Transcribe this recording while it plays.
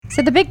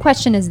So the big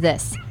question is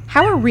this: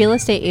 how are real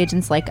estate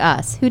agents like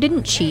us, who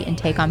didn't cheat and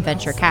take on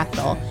venture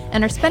capital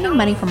and are spending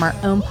money from our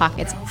own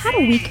pockets, how do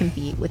we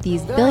compete with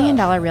these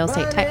billion-dollar real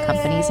estate tech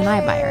companies and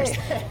iBuyers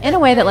in a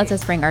way that lets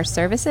us bring our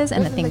services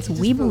and the things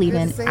we believe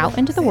in out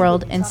into the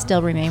world and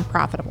still remain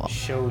profitable?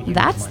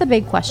 That's the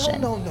big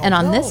question. And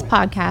on this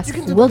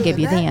podcast, we'll give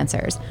you the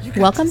answers.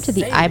 Welcome to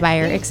the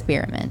iBuyer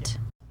experiment.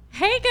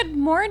 Hey, good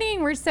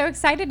morning. We're so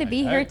excited to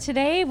be here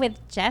today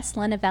with Jess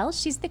Lenouvel.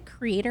 She's the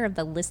creator of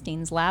the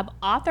Listings Lab,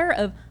 author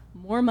of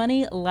More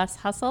Money, Less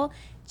Hustle.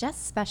 Jess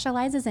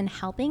specializes in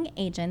helping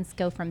agents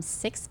go from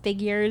 6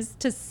 figures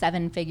to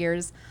 7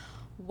 figures.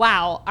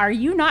 Wow. Are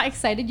you not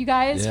excited, you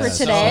guys, for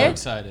today? So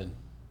excited.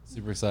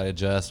 Super excited,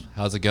 Jess.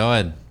 How's it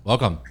going?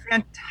 Welcome.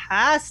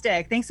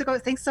 Fantastic. Thanks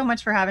so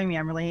much for having me.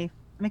 I'm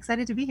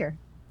excited to be here.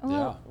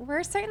 Well,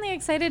 we're certainly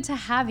excited to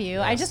have you.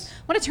 Yes. I just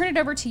want to turn it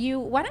over to you.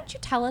 Why don't you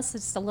tell us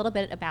just a little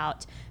bit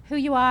about who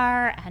you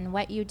are and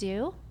what you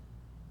do?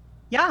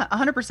 Yeah,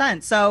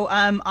 100%. So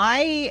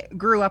I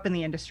grew up in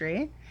the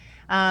industry.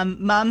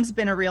 Mom's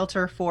been a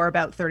realtor for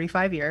about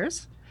 35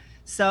 years.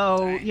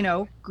 So,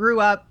 grew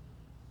up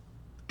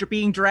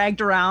being dragged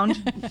around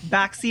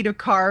backseat of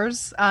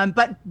cars.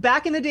 But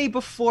back in the day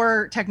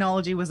before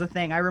technology was a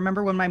thing, I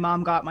remember when my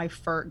mom got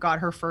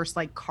her first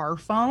car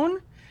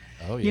phone.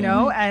 Oh,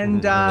 yeah.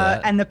 And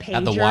the pager.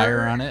 Had the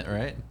wire on it,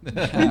 right?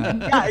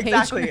 Yeah,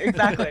 exactly.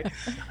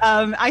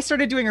 I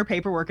started doing her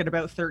paperwork at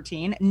about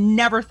 13.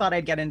 Never thought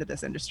I'd get into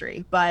this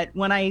industry. But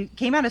when I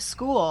came out of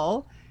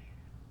school,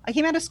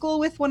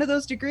 with one of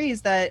those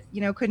degrees that,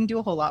 couldn't do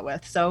a whole lot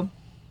with. So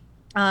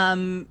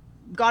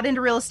got into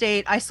real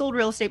estate. I sold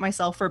real estate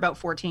myself for about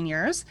 14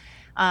 years.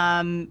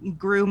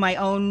 Grew my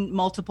own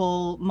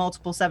multiple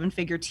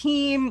 7-figure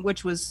team,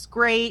 which was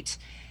great.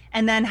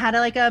 And then had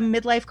a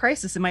midlife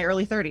crisis in my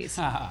early 30s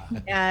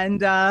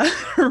and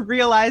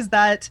realized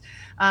that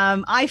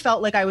I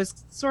felt like I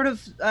was sort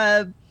of,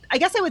 I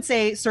guess I would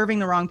say, serving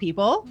the wrong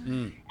people.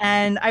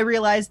 And I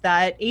realized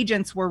that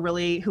agents were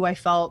really who I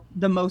felt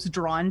the most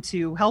drawn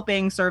to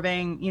helping,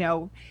 serving,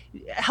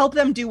 help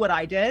them do what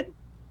I did.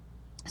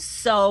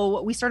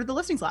 So we started the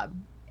Listings Lab.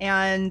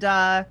 And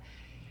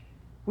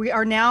we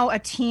are now a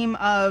team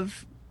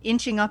of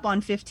inching up on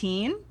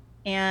 15.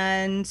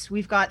 And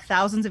we've got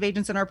thousands of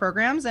agents in our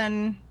programs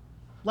and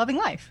loving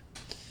life.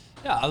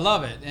 Yeah, I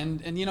love it. And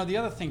the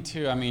other thing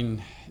too, I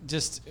mean,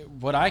 just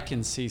what I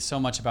can see so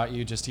much about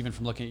you, just even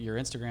from looking at your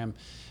Instagram,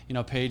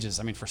 pages.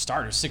 I mean, for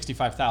starters,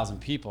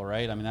 65,000 people,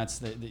 right? I mean, that's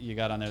that you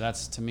got on there.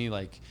 That's, to me,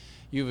 like,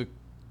 you've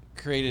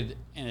created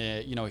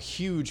a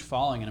huge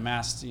following and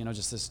amassed,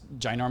 just this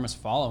ginormous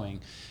following.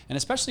 And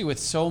especially with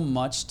so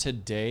much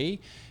today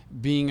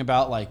being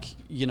about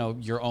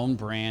your own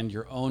brand,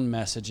 your own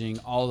messaging,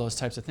 all those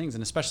types of things,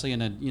 and especially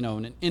in in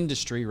an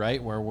industry,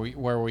 right, where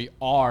we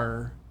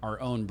are our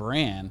own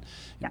brand.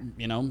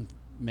 Yeah.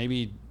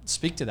 Maybe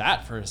speak to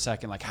that for a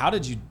second. Like, how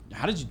did you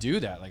do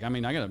that? Like, I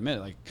mean, I gotta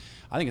admit,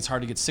 I think it's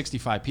hard to get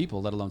 65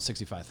 people, let alone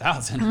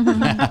 65,000.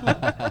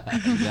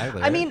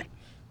 Exactly. I mean,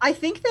 I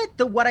think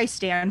that what I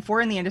stand for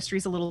in the industry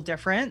is a little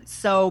different.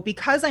 So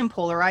because I'm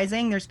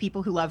polarizing, there's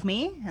people who love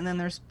me, and then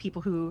there's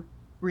people who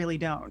really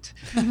don't.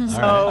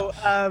 So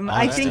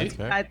I think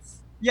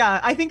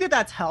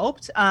that's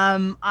helped.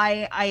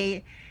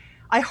 I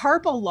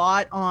harp a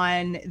lot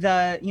on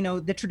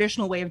the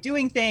traditional way of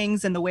doing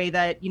things and the way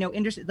that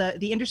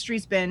the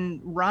industry's been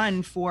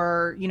run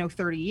for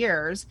 30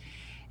 years,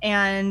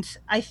 and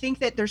I think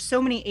that there's so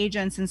many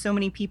agents and so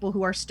many people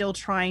who are still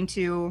trying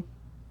to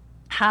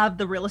have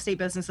the real estate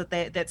business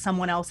that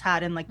someone else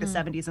had in the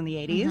 70s and the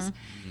 80s.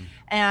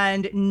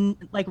 And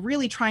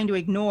really trying to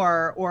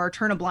ignore or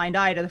turn a blind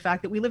eye to the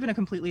fact that we live in a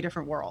completely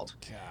different world.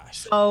 Gosh.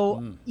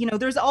 So,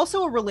 there's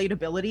also a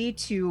relatability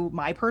to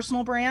my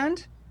personal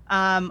brand.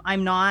 I'm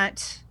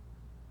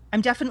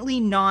definitely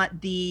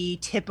not the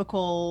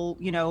typical,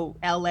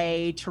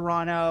 LA,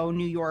 Toronto,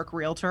 New York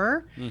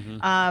realtor.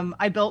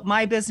 I built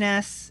my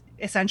business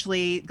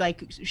essentially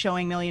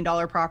showing $1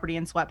 million property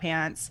in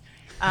sweatpants.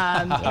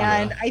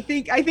 And I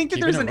think that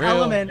there's an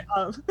element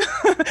of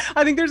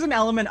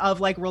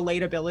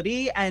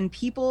relatability, and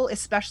people,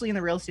 especially in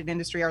the real estate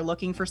industry, are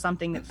looking for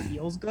something that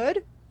feels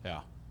good.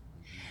 Yeah.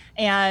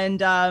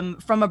 And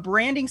from a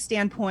branding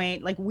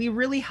standpoint, we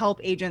really help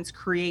agents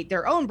create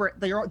their own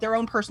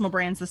personal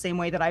brands the same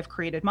way that I've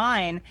created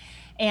mine.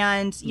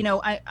 And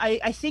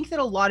I think that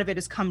a lot of it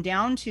has come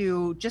down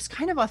to just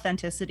kind of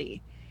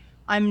authenticity.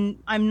 I'm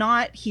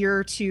not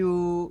here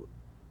to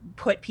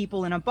put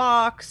people in a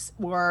box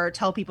or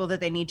tell people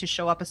that they need to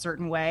show up a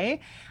certain way.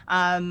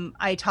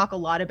 I talk a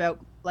lot about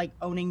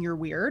owning your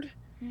weird,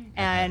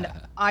 and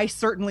I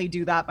certainly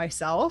do that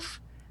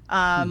myself.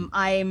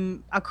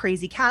 I'm a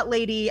crazy cat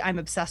lady. I'm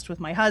obsessed with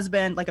my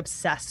husband. And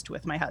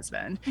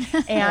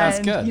that's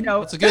good.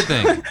 That's a good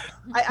thing.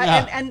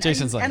 And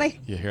Jason's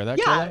you hear that?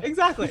 Yeah,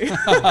 exactly.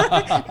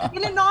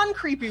 In a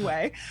non-creepy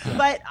way.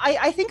 But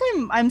I think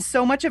I'm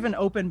so much of an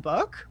open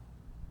book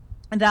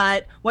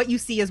that what you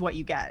see is what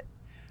you get.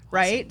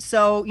 Right.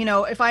 So,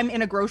 if I'm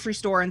in a grocery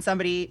store and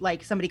somebody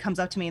comes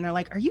up to me and they're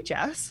like, "Are you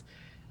Jess?"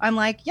 I'm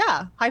like,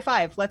 yeah, high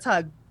five, let's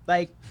hug.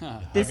 Like,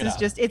 this Hug it is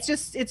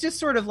out. it's just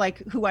sort of like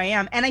who I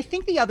am. And I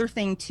think the other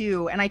thing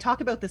too, and I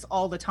talk about this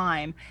all the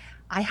time,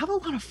 I have a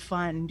lot of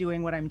fun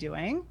doing what I'm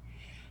doing.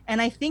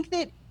 And I think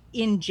that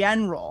in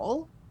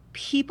general,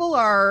 people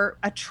are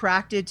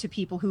attracted to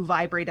people who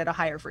vibrate at a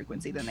higher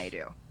frequency than they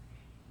do.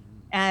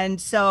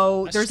 And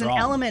so That's there's strong. an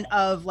element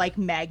of like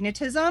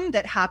magnetism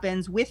that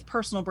happens with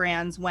personal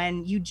brands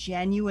when you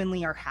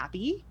genuinely are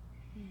happy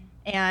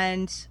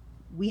and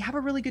we have a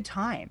really good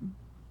time.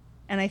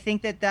 And I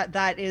think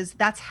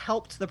that's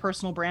helped the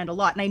personal brand a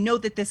lot. And I know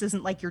that this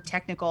isn't like your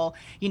technical,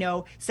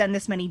 send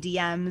this many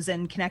DMs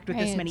and connect with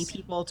this many Right.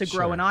 people to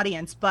grow Sure. an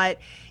audience, but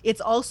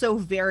it's also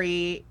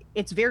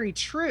it's very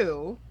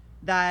true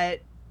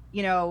that,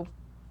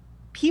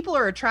 people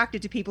are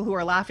attracted to people who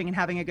are laughing and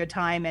having a good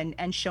time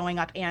and showing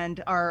up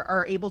and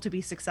are able to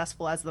be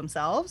successful as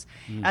themselves,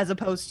 as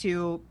opposed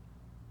to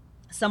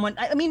someone.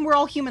 I mean, we're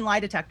all human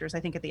lie detectors, I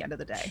think, at the end of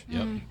the day.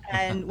 Yep.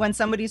 And when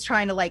somebody's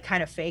trying to like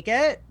kind of fake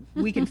it,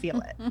 we can feel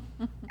it.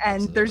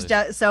 And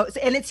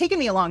Absolutely. and it's taken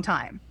me a long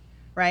time,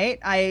 right?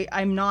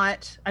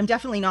 I'm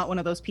definitely not one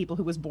of those people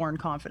who was born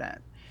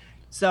confident.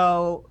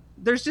 So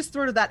there's just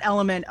sort of that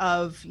element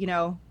of,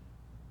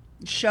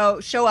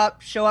 show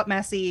up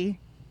messy,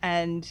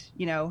 and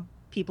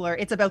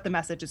it's about the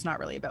message. It's not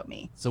really about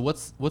me. So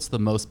what's the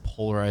most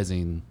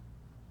polarizing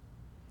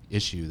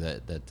issue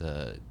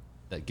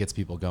that gets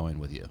people going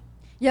with you?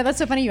 Yeah, that's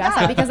so funny you asked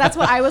that, because that's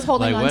what I was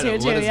holding on Like to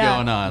too. what is yeah.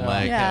 going on? Yeah.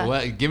 Like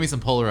Yeah. give me some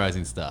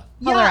polarizing stuff.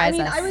 Yeah, I Polarize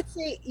mean, us. I would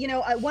say,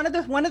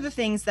 one of the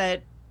things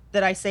that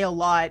I say a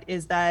lot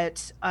is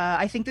that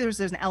I think there's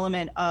an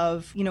element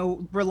of,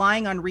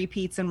 relying on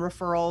repeats and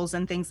referrals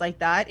and things like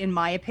that, in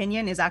my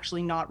opinion, is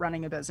actually not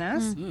running a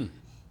business.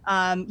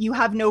 You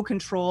have no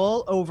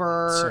control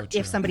over So true.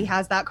 if somebody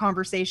has that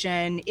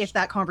conversation, if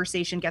that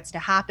conversation gets to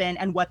happen,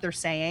 and what they're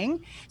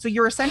saying. So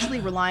you're essentially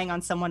relying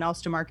on someone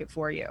else to market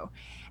for you.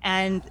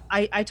 And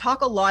I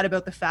talk a lot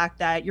about the fact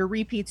that your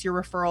repeats, your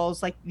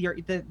referrals, like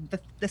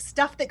the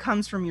stuff that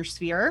comes from your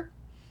sphere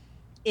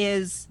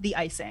is the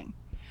icing.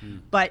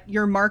 But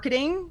your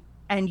marketing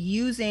and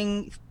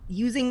using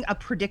a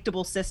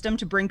predictable system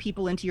to bring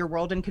people into your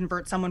world and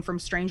convert someone from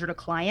stranger to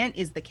client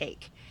is the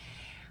cake.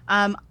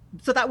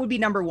 So that would be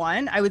number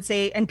one, I would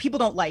say. And people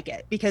don't like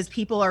it because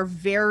people are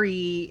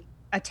very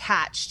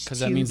attached. Because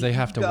that means they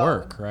have to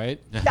work,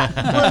 right? And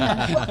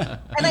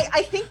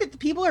I think that the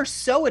people are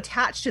so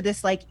attached to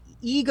this like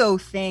ego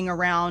thing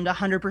around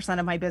 100%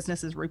 of my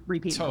business is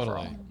repeat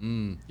Totally.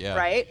 referral, Yeah.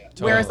 right?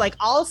 Totally. Whereas like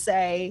I'll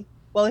say,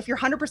 well, if you're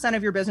 100%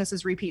 of your business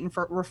is repeat and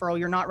referral,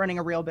 you're not running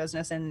a real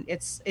business, and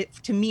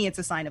to me, it's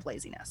a sign of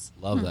laziness.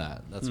 Love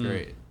that. That's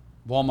great.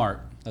 Walmart,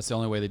 that's the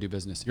only way they do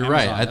business. You're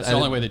Amazon, right. That's the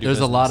only way they do There's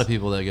business. a lot of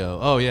people that go,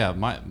 "Oh yeah,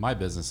 my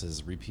business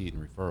is repeat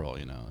and referral."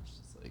 It's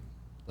just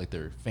like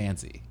they're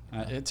fancy.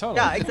 Totally.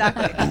 Yeah,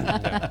 exactly.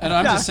 And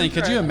I'm Yeah, just saying,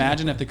 for could you sure.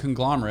 imagine if the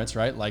conglomerates,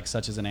 right, like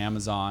such as an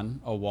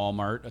Amazon, a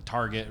Walmart, a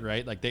Target,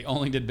 right, like they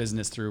only did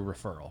business through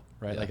referral,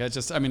 right? Yeah. Like it's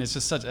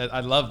just such.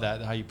 I love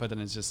that how you put it.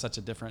 It's just such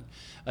a different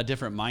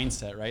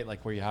mindset, right?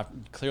 Like where you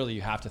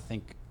have to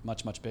think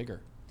much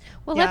bigger.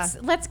 Well, Yeah.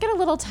 let's get a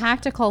little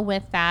tactical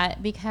with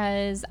that,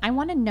 because I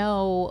want to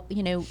know,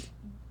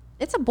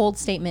 it's a bold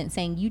statement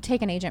saying you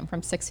take an agent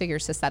from 6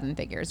 figures to 7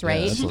 figures,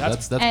 right? Yeah,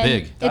 that's And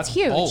big. That's it's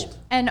huge. bold.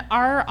 And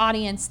our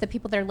audience, the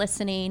people that are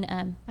listening,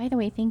 by the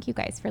way, thank you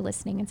guys for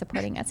listening and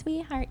supporting us.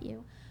 We heart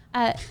you.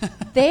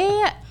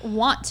 They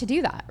want to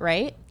do that,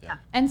 right? Yeah.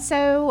 And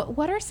so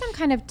what are some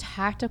kind of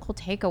tactical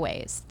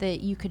takeaways that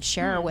you could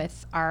share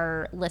with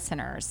our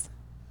listeners?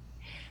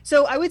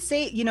 So I would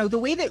say, the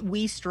way that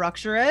we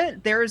structure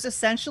it, there's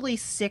essentially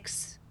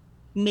 6,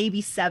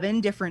 maybe 7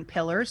 different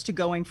pillars to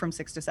going from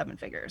 6 to 7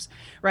 figures,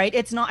 right?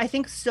 It's not, I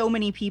think so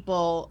many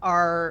people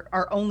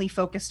are only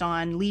focused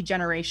on lead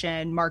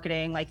generation,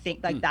 marketing, like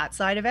that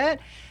side of it.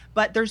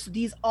 But there's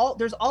all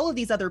of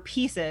these other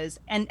pieces.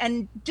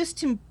 And just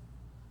to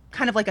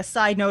kind of like a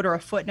side note or a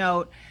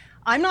footnote,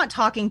 I'm not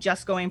talking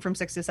just going from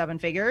 6 to 7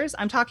 figures.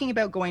 I'm talking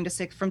about going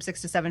from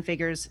 6 to 7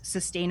 figures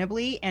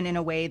sustainably and in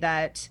a way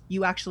that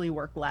you actually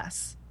work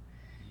less.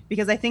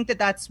 Because I think that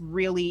that's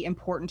really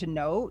important to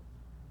note.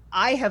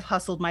 I have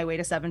hustled my way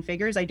to 7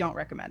 figures. I don't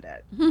recommend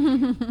it.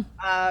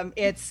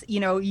 It's,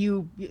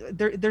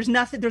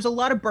 there's a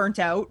lot of burnt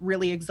out,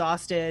 really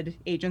exhausted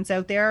agents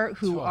out there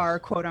who are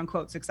quote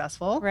unquote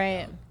successful.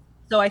 Right.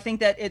 So I think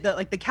that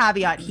the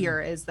caveat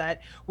here is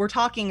that we're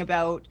talking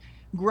about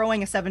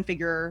growing a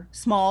 7-figure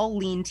small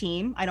lean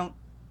team.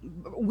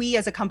 We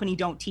as a company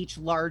don't teach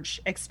large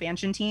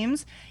expansion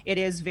teams. It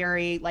is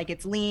very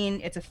it's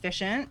lean, it's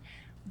efficient,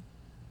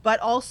 but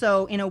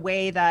also in a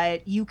way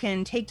that you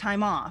can take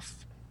time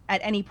off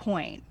at any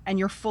point and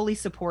you're fully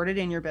supported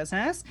in your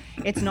business.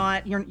 It's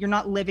not, you're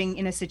not living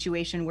in a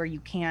situation where you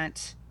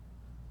can't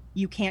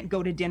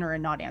go to dinner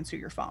and not answer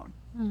your phone.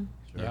 Sure.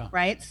 Yeah.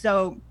 Right.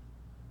 So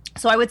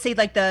I would say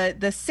like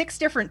the 6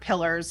 different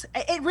pillars,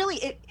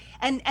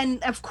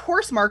 and of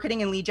course,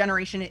 marketing and lead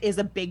generation is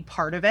a big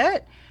part of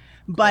it,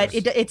 but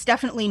it's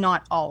definitely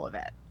not all of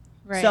it.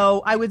 Right.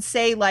 So I would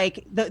say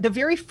like the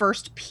very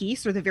first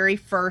piece or the very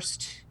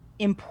first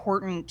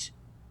important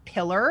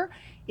pillar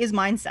is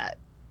mindset,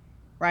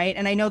 right?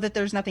 And I know that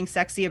there's nothing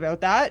sexy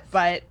about that,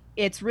 but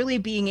it's really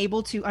being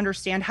able to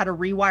understand how to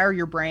rewire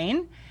your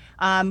brain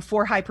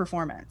for high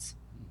performance.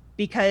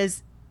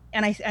 Because,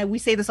 and we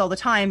say this all the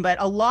time, but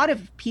a lot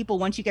of people,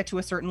 once you get to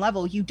a certain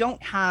level, you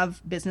don't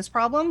have business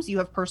problems, you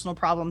have personal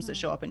problems that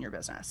show up in your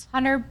business.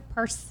 100%.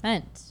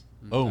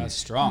 Boom. That's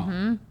strong.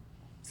 Mm-hmm.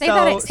 Say So-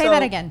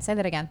 that again. Say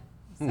that again.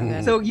 So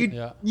good.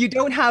 So you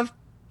don't have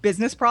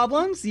business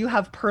problems, you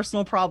have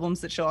personal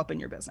problems that show up in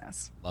your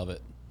business. Love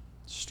it.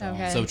 Strong.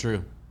 Okay. So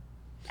true.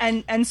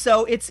 And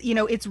so it's, you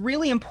know, it's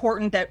really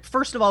important that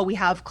first of all, we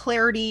have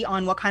clarity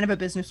on what kind of a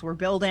business we're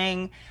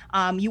building.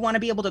 You want to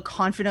be able to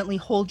confidently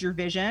hold your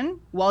vision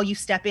while you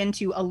step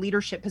into a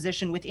leadership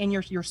position within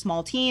your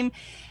small team.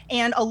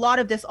 And a lot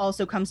of this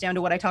also comes down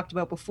to what I talked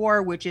about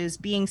before, which is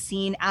being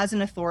seen as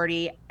an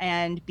authority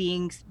and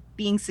being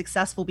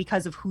successful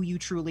because of who you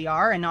truly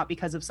are and not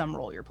because of some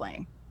role you're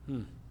playing.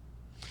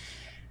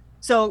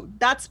 So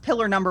that's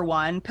pillar number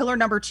one. Pillar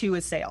number two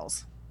is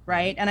sales.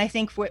 Right. And I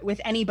think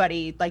with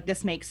anybody, like,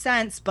 this makes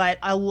sense, but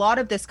a lot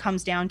of this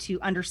comes down to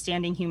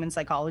understanding human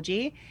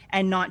psychology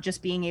and not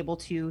just being able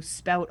to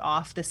spout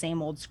off the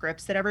same old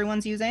scripts that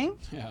everyone's using.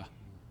 Yeah.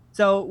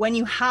 So when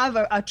you have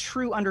a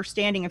true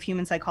understanding of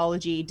human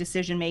psychology,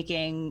 decision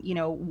making, you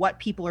know, what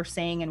people are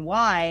saying and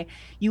why,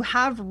 you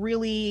have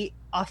really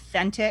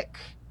authentic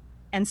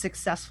and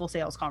successful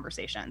sales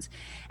conversations.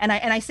 And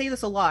I say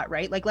this a lot,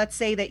 right? Like, let's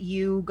say that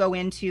you go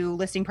into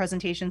listing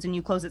presentations and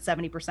you close at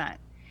 70%.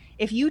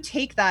 If you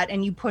take that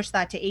and you push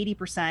that to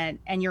 80%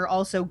 and you're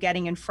also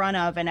getting in front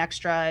of an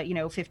extra,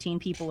 15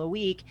 people a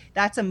week,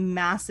 that's a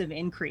massive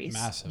increase.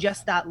 Massive.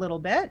 Just that little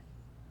bit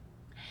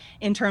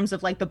in terms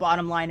of like the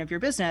bottom line of your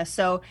business.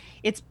 So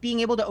it's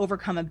being able to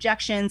overcome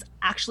objections,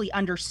 actually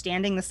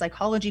understanding the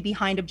psychology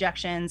behind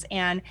objections,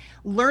 and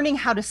learning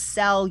how to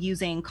sell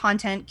using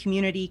content,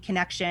 community,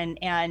 connection,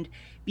 and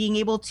being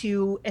able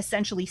to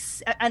essentially,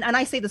 and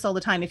I say this all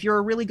the time, if you're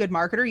a really good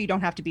marketer, you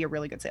don't have to be a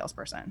really good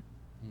salesperson.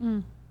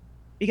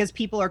 Because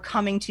people are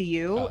coming to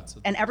you,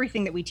 and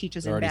everything that we teach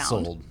is They're already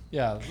inbound. sold.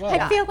 Yeah.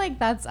 Well, I feel like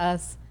that's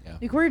us. Yeah.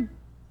 Like, we're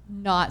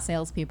not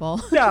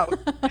salespeople. No.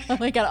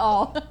 Like, at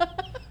all.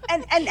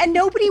 And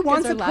nobody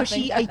wants are a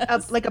laughing pushy, at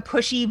us. like a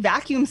pushy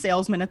vacuum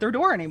salesman at their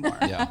door anymore.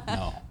 Yeah.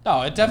 No.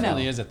 No, it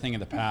definitely is a thing of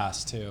the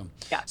past too.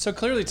 Yeah. So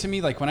clearly, to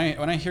me, like when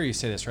I hear you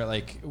say this, right?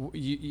 Like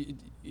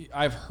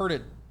I've heard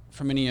it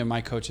from many of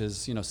my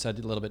coaches, said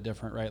a little bit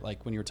different, right?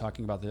 Like when you were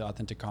talking about the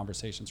authentic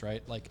conversations,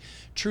 right? Like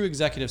true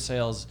executive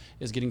sales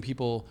is getting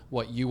people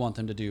what you want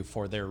them to do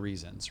for their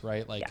reasons,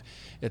 right? Like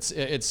it's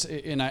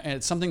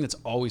something that's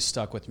always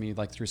stuck with me,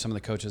 like through some of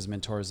the coaches,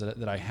 mentors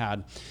that I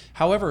had.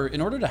 However, in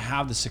order to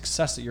have the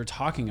success that you're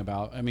talking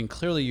about, I mean,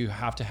 clearly you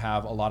have to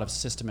have a lot of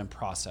system and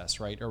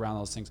process, right, around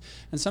those things.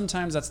 And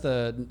sometimes that's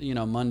the,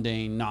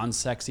 mundane,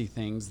 non-sexy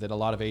things that a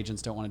lot of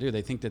agents don't want to do.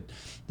 They think that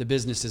the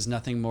business is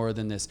nothing more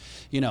than this,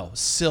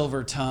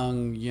 silver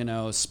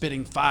tongue,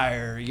 spitting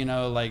fire,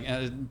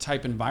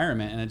 type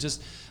environment, and it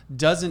just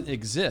doesn't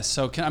exist.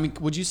 So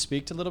would you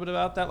speak to a little bit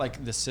about that,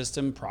 like the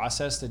system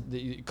process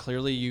that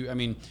clearly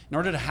in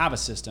order to have a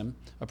system,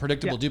 a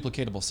predictable,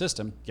 duplicatable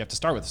system, you have to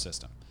start with a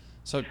system.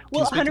 So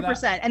well,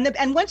 100%.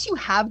 And once you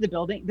have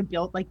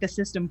the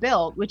system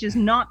built, which is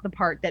not the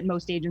part that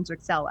most agents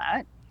excel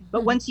at,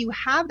 but once you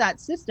have that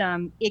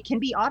system, it can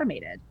be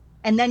automated.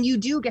 And then you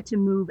do get to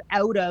move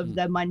out of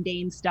the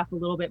mundane stuff a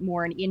little bit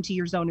more and into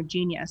your zone of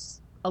genius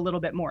a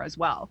little bit more as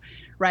well,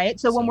 right?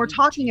 So when we're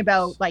talking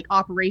about like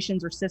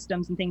operations or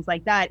systems and things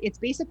like that, it's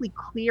basically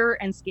clear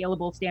and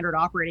scalable standard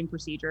operating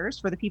procedures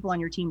for the people on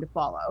your team to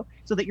follow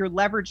so that you're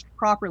leveraged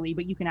properly,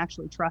 but you can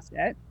actually trust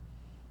it.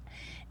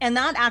 And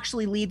that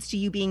actually leads to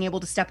you being able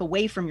to step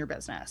away from your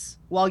business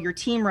while your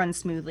team runs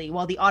smoothly,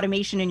 while the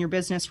automation in your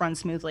business runs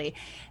smoothly.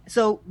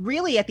 So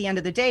really at the end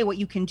of the day, what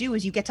you can do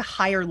is you get to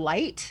hire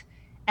light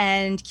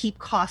and keep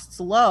costs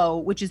low,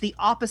 which is the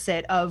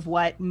opposite of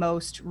what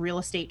most real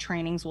estate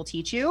trainings will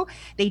teach you.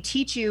 They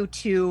teach you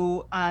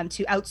to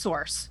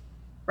outsource,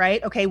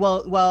 right? Okay,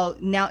 well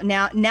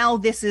now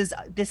this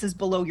is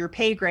below your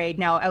pay grade.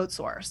 Now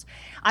outsource.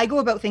 I go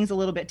about things a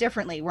little bit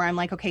differently, where I'm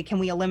like, okay, can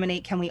we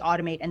eliminate? Can we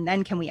automate? And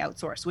then can we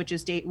outsource? Which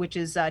is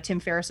Tim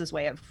Ferriss's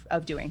way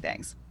of doing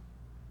things.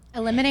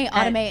 Eliminate,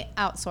 automate,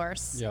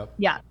 outsource. Yep.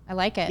 Yeah, I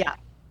like it. Yeah.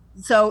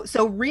 So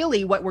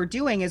really what we're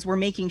doing is we're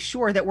making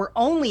sure that we're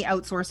only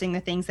outsourcing the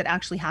things that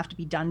actually have to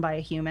be done by a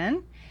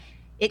human.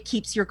 It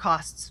keeps your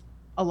costs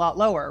a lot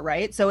lower,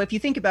 right? So if you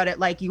think about it,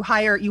 like you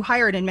hire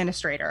an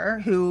administrator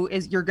who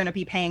you're going to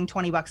be paying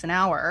 $20 an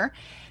hour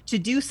to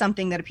do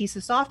something that a piece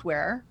of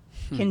software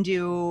can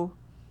do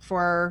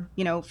for,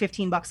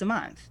 $15 a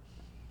month.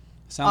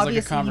 Sounds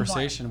Obviously, like a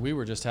conversation we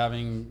were just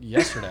having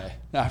yesterday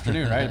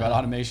afternoon, right? About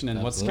automation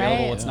and what's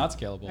scalable, what's not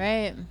scalable.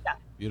 Right. Yeah.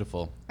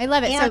 Beautiful. I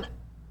love it. And-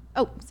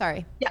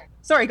 Sorry. Yeah.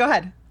 Sorry, go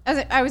ahead.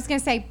 I was going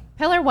to say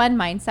pillar 1,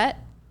 mindset.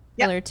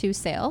 Yep. Pillar 2,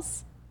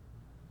 sales.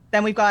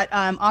 Then we've got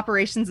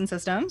operations and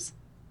systems.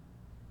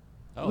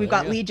 Oh, We've there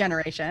got you go. lead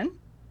generation.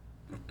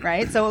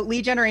 right? So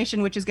lead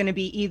generation, which is going to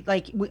be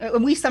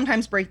we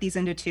sometimes break these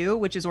into two,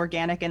 which is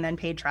organic and then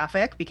paid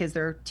traffic, because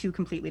they're two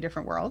completely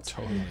different worlds.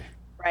 Totally.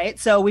 Right.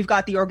 So we've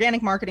got the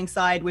organic marketing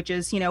side, which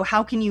is,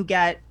 how can you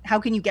get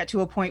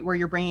to a point where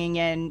you're bringing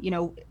in,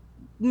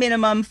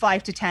 minimum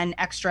 5 to 10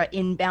 extra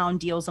inbound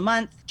deals a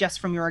month just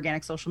from your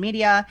organic social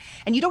media.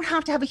 And you don't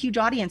have to have a huge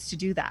audience to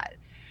do that.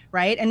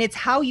 Right. And it's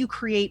how you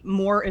create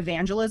more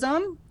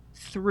evangelism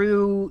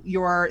through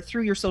your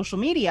social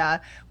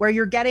media, where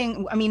you're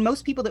getting,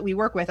 most people that we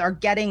work with are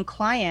getting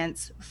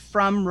clients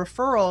from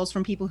referrals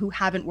from people who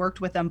haven't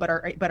worked with them, but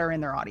are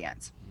in their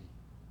audience.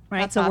 Right.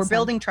 That's so awesome. We're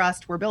building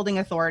trust, we're building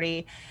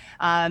authority,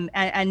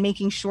 and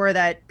making sure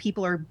that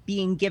people are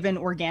being given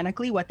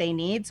organically what they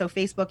need. So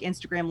Facebook,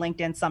 Instagram,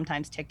 LinkedIn,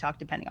 sometimes TikTok,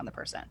 depending on the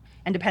person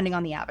and depending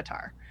on the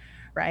avatar.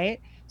 Right.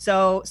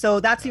 So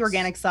that's the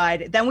organic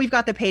side. Then we've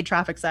got the paid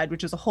traffic side,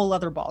 which is a whole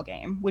other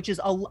ballgame, which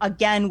is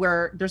again,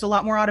 where there's a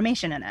lot more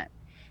automation in it.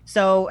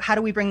 So how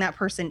do we bring that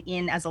person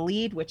in as a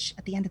lead, which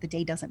at the end of the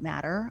day doesn't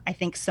matter. I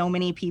think so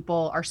many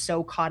people are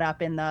so caught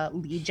up in the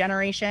lead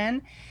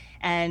generation.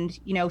 And,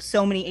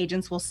 so many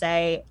agents will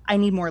say, I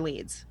need more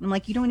leads. I'm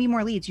like, you don't need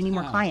more leads. You need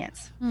more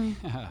clients.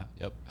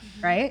 Yep.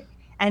 Right.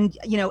 And,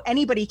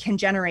 anybody can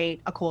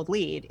generate a cold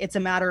lead. It's a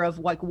matter of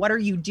what are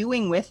you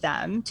doing with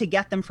them to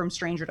get them from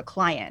stranger to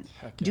client?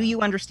 Do you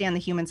understand the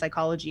human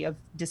psychology of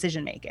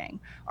decision making?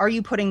 Are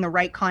you putting the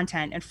right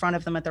content in front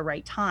of them at the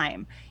right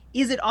time?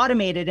 Is it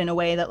automated in a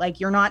way that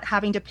you're not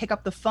having to pick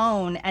up the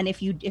phone, and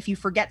if you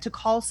forget to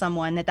call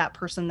someone, that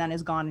person then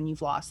is gone and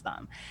you've lost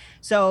them?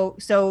 So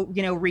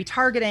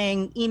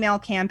retargeting, email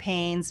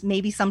campaigns,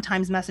 maybe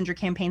sometimes messenger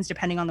campaigns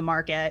depending on the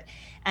market,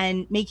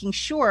 and making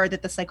sure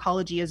that the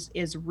psychology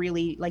is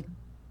really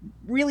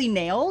really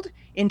nailed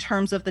in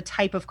terms of the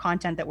type of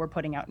content that we're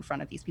putting out in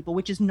front of these people,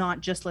 which is not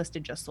just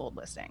listed, just sold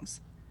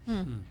listings.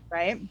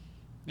 Right?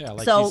 Yeah,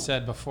 like you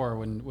said before,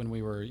 when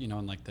we were, in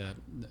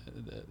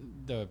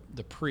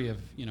the pre of,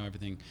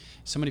 everything,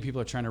 so many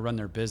people are trying to run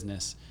their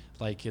business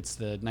like it's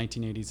the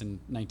 1980s and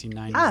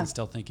 1990s and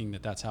still thinking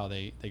that that's how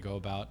they go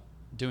about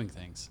doing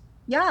things.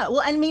 Yeah,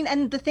 well,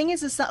 and the thing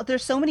is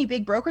there's so many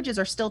big brokerages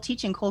are still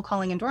teaching cold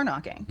calling and door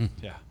knocking.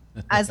 Yeah.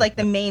 As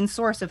the main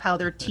source of how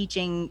they're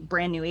teaching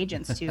brand new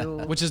agents to,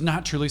 which is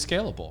not truly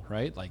scalable,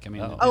 right?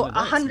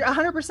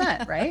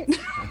 100%, right?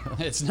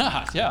 It's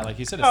not. Yeah, like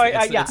you said,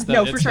 it's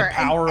the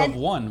power of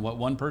what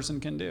one person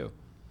can do.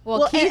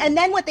 Well, and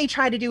then what they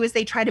try to do is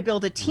they try to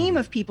build a team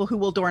of people who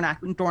will door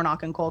knock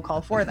and cold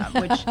call for them,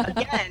 which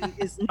again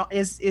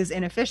is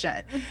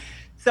inefficient.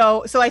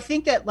 So I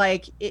think that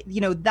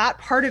that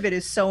part of it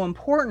is so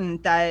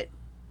important, that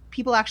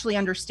people actually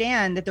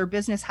understand that their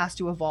business has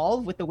to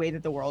evolve with the way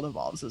that the world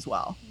evolves as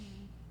well.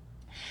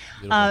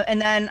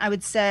 And then I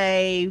would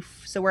say,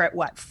 so we're at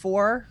what,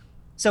 4?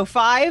 So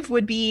 5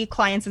 would be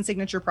clients and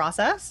signature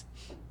process.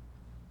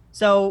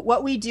 So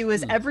what we do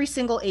is every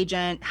single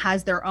agent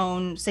has their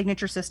own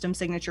signature system,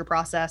 signature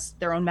process,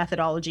 their own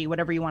methodology,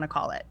 whatever you want to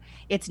call it.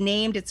 It's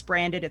named, it's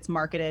branded, it's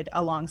marketed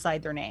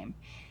alongside their name.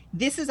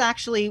 This is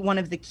actually one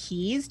of the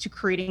keys to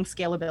creating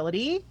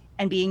scalability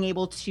and being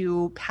able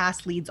to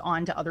pass leads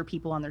on to other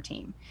people on their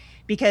team.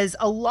 Because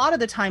a lot of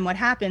the time what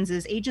happens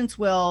is agents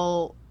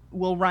will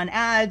run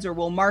ads or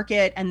will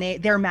market, and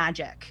they're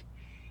magic.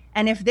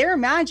 And if they're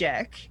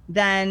magic,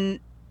 then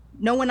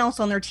no one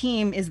else on their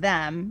team is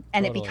them,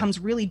 and it becomes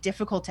really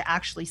difficult to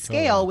actually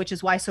scale, which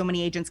is why so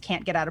many agents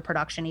can't get out of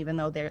production even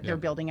though they're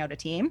building out a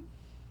team.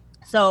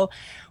 So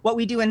what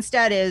we do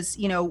instead is,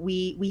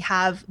 we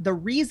have the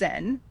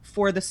reason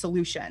for the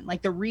solution,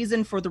 the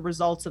reason for the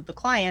results of the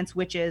clients,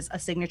 which is a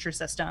signature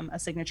system, a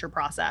signature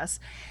process.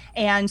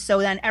 And so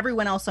then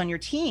everyone else on your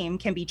team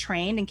can be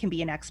trained and can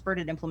be an expert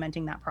at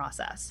implementing that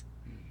process.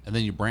 And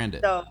then you brand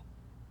it. So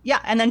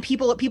yeah. And then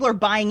people are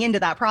buying into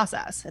that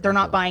process. They're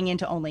not buying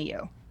into only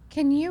you.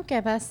 Can you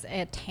give us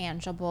a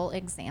tangible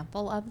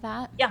example of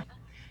that?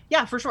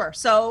 Yeah, for sure.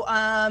 So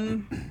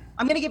I'm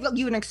going to give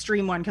you an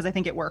extreme one because I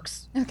think it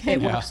works. Okay.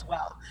 It works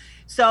well.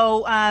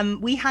 So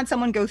we had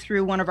someone go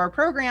through one of our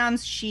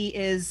programs.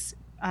 She's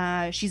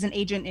an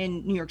agent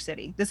in New York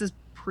City. This is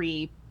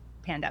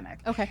pre-pandemic.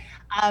 Okay.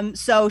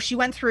 So she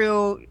went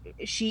through,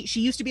 she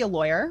used to be a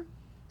lawyer.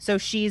 So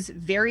she's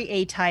very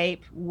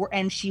A-type,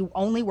 and she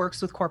only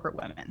works with corporate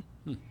women.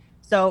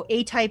 So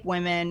A-type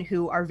women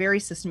who are very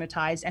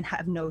systematized and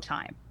have no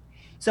time.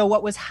 So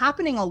what was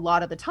happening a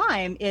lot of the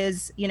time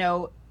is,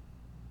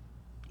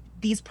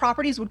 these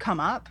properties would come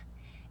up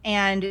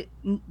and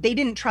they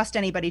didn't trust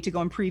anybody to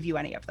go and preview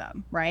any of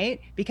them,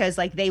 right? Because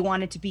they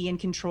wanted to be in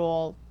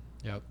control,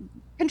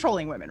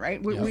 controlling women,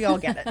 right? We all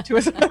get it.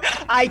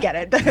 I get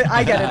it.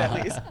 I get it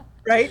at least,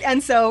 right?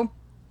 And so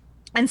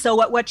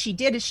what she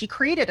did is she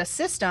created a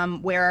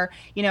system where,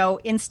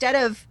 instead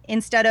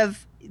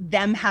of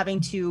them having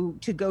to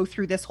go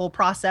through this whole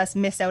process,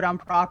 miss out on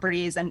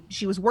properties, and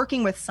she was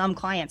working with some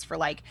clients for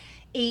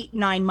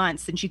 8-9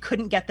 months, and she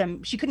couldn't get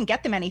them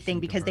anything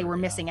because they were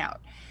missing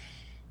out.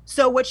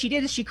 So what she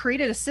did is she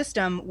created a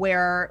system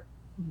where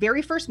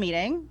very first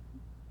meeting,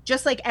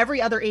 just like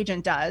every other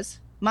agent does,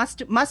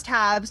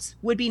 must-haves,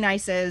 would-be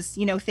nices,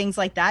 you know, things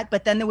like that.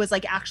 But then there was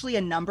like actually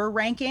a number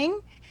ranking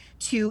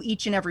to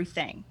each and every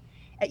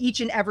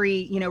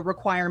you know,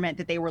 requirement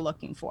that they were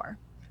looking for.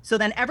 So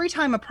then every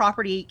time a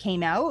property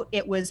came out,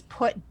 it was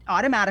put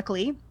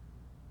automatically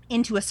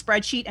into a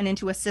spreadsheet and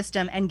into a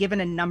system and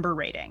given a number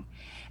rating.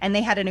 And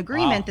they had an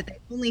agreement that they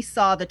only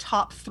saw the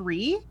top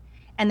 3,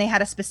 and they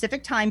had a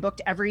specific time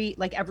booked every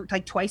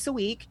twice a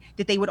week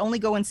that they would only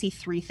go and see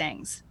 3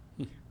 things.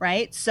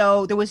 Right.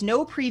 So there was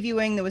no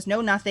previewing. There was no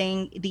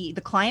nothing. The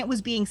client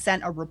was being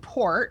sent a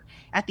report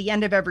at the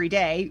end of every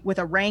day with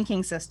a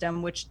ranking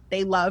system, which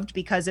they loved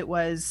because it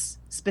was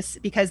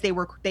because they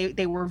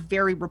were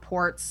very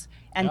reports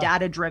and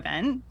data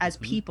driven as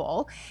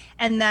people.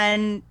 And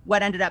then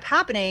what ended up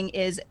happening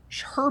is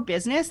her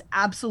business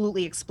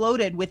absolutely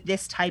exploded with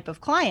this type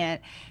of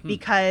client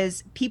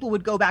because people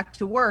would go back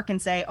to work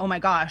and say, oh my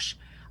gosh,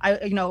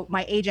 you know,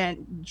 my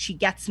agent, she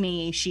gets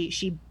me.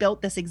 She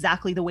built this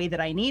exactly the way that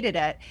I needed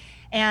it.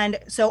 And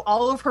so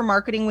all of her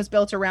marketing was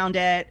built around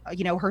it.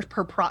 You know, her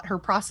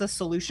process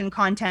solution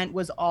content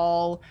was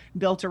all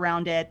built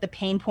around it. The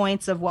pain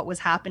points of what was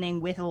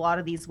happening with a lot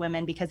of these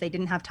women because they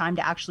didn't have time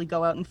to actually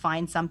go out and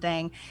find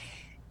something.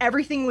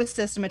 Everything was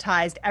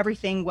systematized.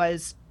 Everything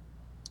was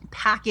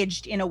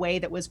packaged in a way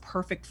that was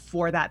perfect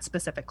for that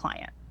specific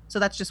client. So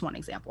that's just one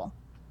example.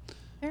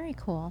 Very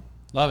cool.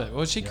 Love it.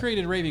 Well, she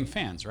created raving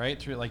fans, right?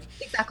 Through like,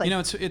 exactly. You know,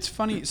 it's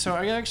funny. So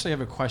I actually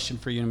have a question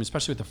for you,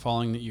 especially with the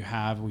following that you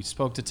have. We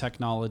spoke to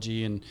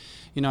technology, and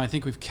you know, I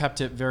think we've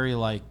kept it very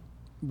like,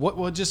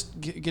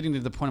 getting to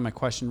the point of my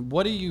question.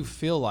 What do you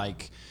feel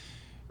like,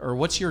 or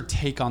what's your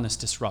take on this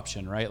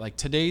disruption, right? Like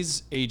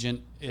today's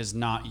agent is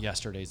not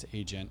yesterday's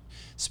agent.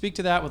 Speak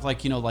to that with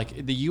like, you know,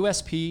 like the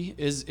USP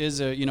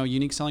is a, you know,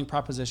 unique selling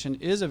proposition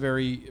is a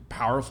very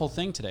powerful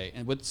thing today.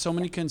 And with so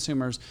many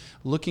consumers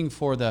looking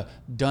for the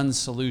done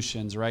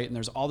solutions, right? And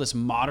there's all this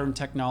modern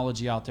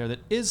technology out there that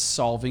is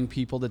solving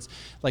people. That's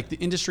like the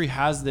industry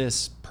has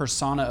this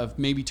persona of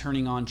maybe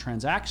turning on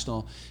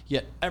transactional,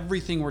 yet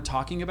everything we're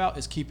talking about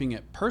is keeping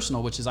it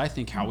personal, which is, I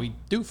think, how we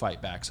do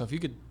fight back. So if you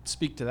could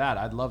speak to that,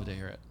 I'd love to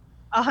hear it.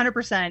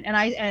 100%.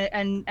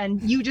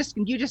 And you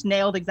just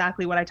nailed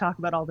exactly what I talk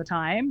about all the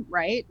time,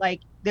 right?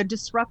 Like the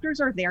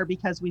disruptors are there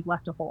because we've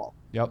left a hole.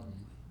 Yep.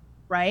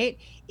 Right?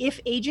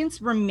 If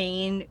agents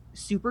remain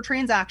super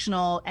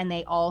transactional and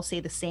they all say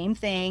the same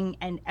thing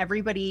and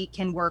everybody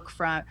can work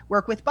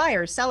with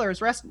buyers,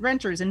 sellers,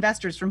 renters,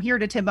 investors from here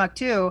to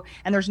Timbuktu,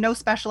 and there's no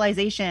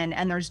specialization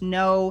and there's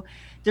no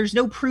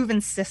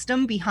proven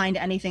system behind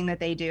anything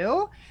that they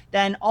do,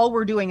 then all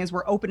we're doing is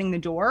we're opening the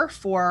door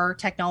for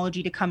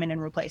technology to come in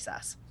and replace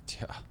us.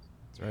 Yeah,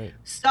 that's right.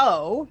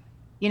 So,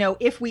 you know,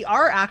 if we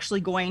are actually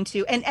going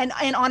to, and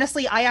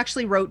honestly, I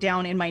actually wrote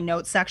down in my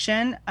notes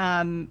section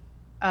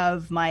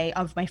of my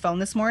phone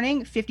this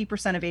morning,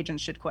 50% of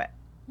agents should quit.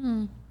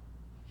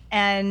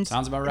 And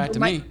sounds about right to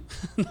me.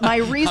 My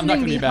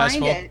reasoning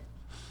behind it,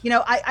 you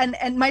know,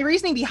 and my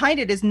reasoning behind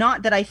it is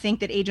not that I think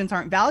that agents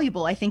aren't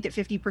valuable. I think that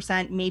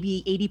 50%,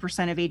 maybe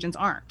 80% of agents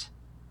aren't.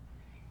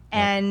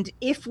 And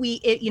if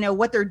you know,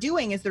 what they're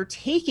doing is they're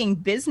taking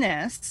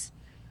business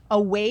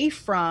away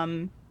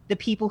from the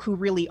people who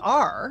really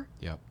are.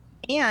 Yep.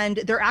 And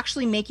they're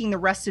actually making the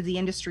rest of the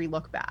industry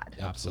look bad.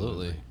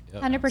 Absolutely.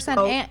 Yep.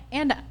 100%.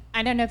 And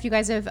I don't know if you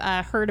guys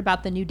have heard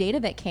about the new data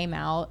that came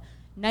out.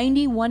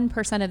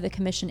 91% of the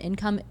commission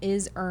income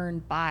is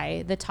earned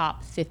by the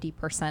top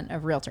 50%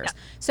 of realtors. Yeah.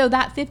 So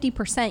that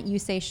 50% you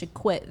say should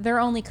quit, they're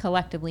only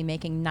collectively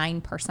making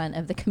 9%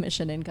 of the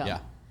commission income. Yeah,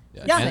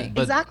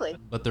 exactly.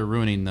 But they're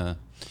ruining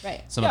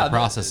some of the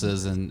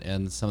processes,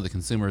 and some of the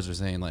consumers are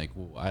saying like,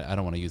 well, I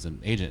don't want to use an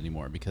agent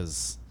anymore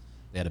because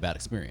they had a bad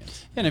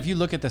experience. And if you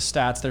look at the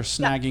stats, they're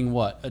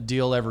snagging a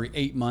deal every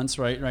 8 months,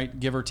 right?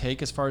 Give or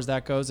take as far as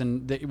that goes.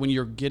 And when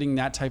you're getting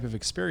that type of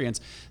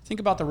experience, think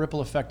about the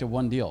ripple effect of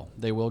one deal.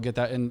 They will get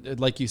that. And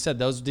like you said,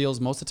 those deals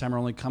most of the time are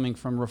only coming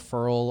from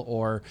referral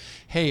or,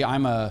 hey,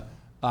 I'm a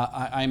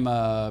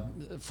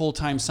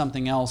full-time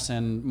something else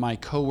and my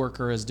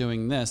coworker is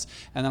doing this,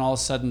 and then all of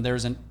a sudden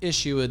there's an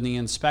issue in the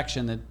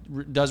inspection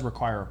that does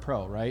require a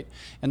pro, right?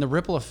 And the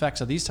ripple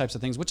effects of these types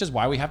of things, which is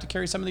why we have to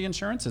carry some of the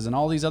insurances and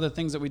all these other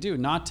things that we do,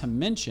 not to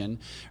mention,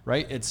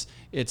 right?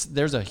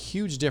 There's a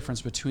huge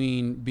difference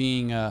between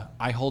being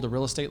I hold a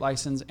real estate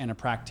license and a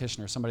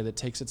practitioner, somebody that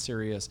takes it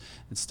serious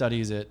and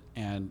studies it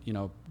and, you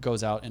know,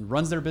 goes out and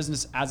runs their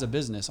business as a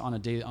business on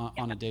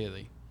a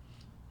daily.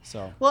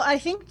 So, well, I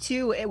think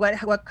too,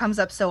 what comes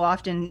up so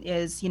often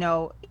is, you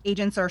know,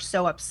 agents are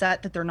so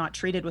upset that they're not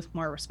treated with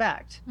more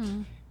respect,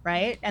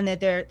 right? And that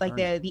they're like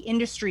the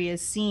industry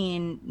is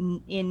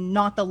seen in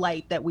not the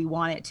light that we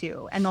want it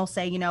to, and they'll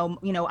say, you know,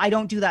 I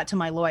don't do that to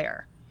my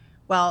lawyer.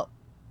 Well,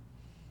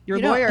 your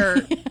lawyer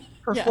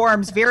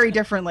performs very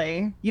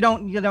differently. I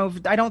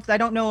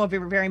don't know of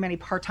very many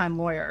part-time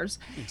lawyers.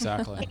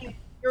 Exactly.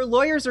 Your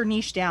lawyers are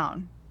niche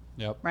down.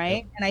 Yep. Right.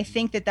 Yep. And I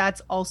think that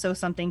that's also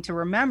something to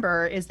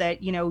remember is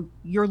that, you know,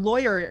 your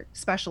lawyer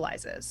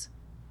specializes.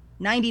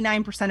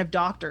 99% of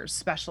doctors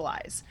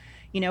specialize.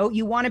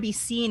 You want to be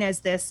seen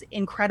as this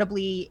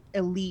incredibly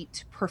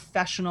elite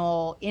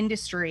professional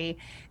industry,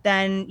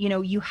 then,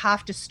 you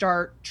have to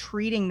start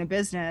treating the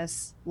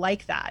business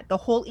like that. The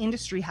whole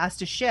industry has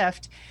to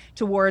shift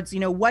towards,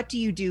 what do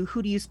you do?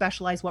 Who do you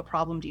specialize? What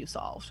problem do you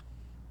solve?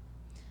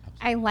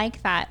 I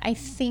like that. I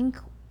think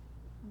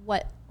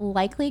what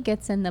likely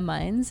gets in the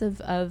minds of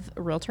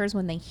realtors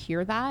when they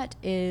hear that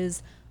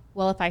is,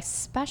 well, if I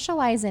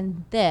specialize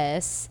in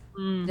this,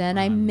 then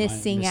I'm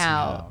missing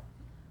out.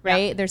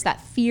 Right? Yeah. There's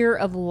that fear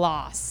of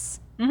loss.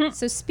 Mm-hmm.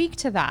 So speak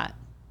to that.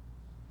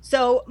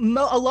 So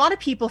a lot of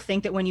people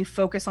think that when you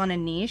focus on a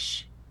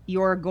niche,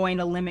 you're going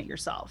to limit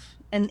yourself.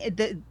 And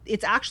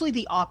it's actually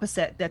the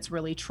opposite that's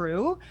really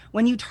true.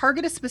 When you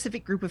target a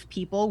specific group of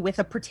people with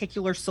a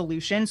particular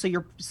solution, so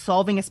you're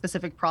solving a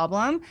specific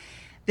problem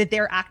that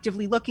they're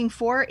actively looking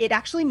for, it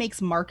actually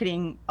makes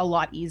marketing a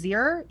lot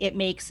easier. It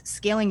makes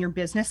scaling your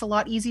business a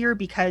lot easier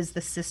because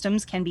the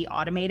systems can be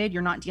automated.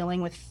 You're not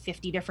dealing with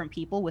 50 different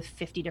people with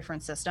 50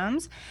 different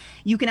systems.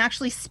 You can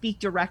actually speak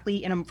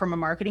directly from a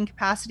marketing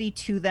capacity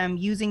to them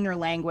using their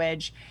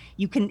language.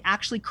 You can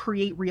actually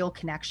create real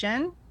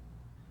connection,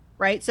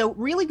 right? So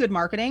really good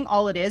marketing,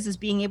 all it is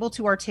being able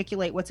to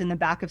articulate what's in the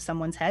back of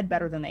someone's head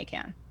better than they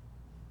can.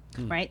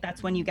 Right?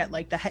 That's when you get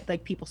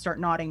like people start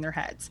nodding their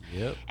heads.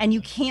 Yep. And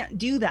you can't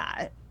do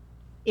that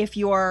if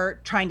you're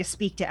trying to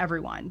speak to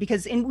everyone,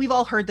 because we've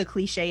all heard the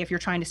cliche, if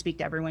you're trying to speak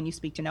to everyone, you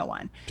speak to no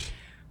one.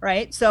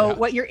 Right? So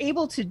what you're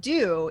able to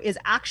do is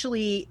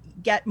actually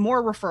get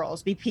more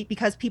referrals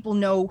because people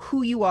know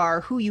who you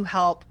are, who you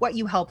help, what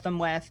you help them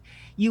with.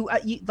 You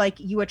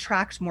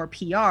attract more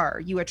PR,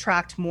 you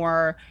attract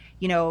more,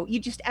 you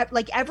just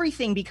like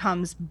everything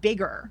becomes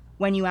bigger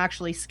when you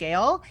actually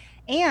scale.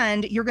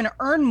 And you're going to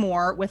earn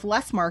more with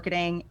less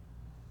marketing,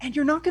 and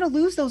you're not going to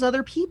lose those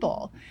other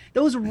people.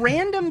 Those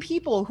random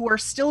people who are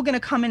still going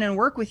to come in and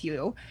work with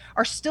you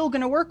are still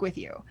going to work with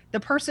you. The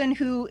person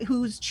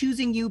who's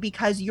choosing you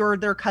because you're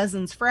their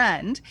cousin's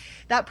friend,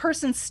 that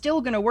person's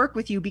still going to work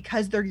with you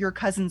because they're your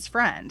cousin's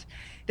friend.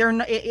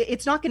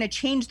 It's not going to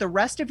change the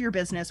rest of your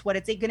business. What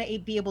it's going to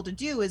be able to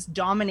do is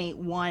dominate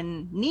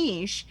one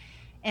niche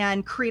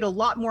and create a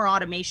lot more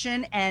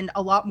automation and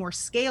a lot more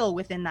scale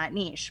within that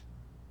niche.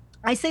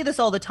 I say this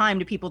all the time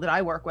to people that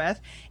I work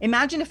with.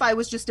 Imagine if I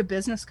was just a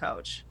business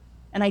coach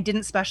and I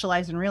didn't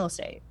specialize in real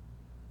estate.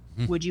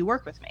 Would you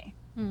work with me?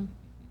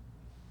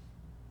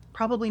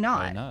 Probably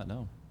not. Why not?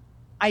 No.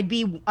 I'd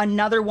be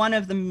another one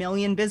of the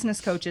million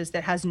business coaches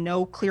that has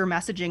no clear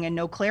messaging and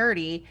no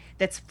clarity,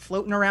 that's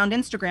floating around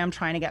Instagram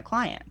trying to get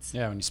clients.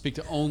 Yeah, when you speak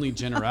to only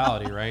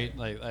generality, right?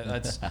 Like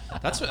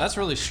that's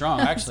really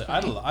strong. Actually,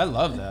 I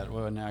love that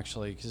one,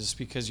 actually,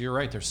 because you're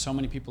right. There's so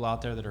many people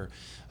out there that are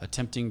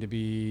attempting to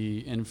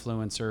be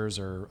influencers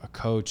or a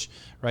coach,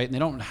 right? And they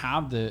don't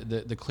have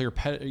the clear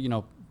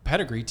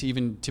pedigree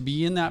to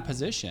be in that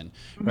position,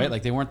 right?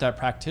 Like they weren't that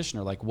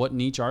practitioner. Like what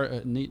niche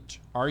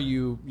are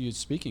you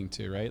speaking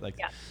to, right? Like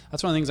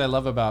that's one of the things I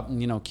love about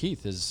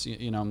Keith is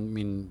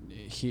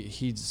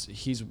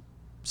he's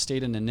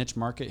stayed in a niche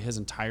market his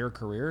entire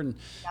career, and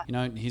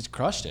he's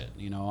crushed it,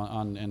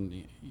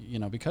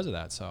 because of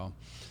that. So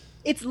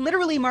it's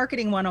literally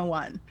marketing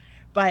 101,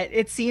 but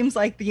it seems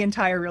like the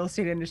entire real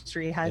estate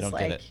industry has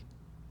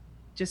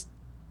just,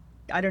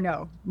 I don't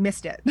know,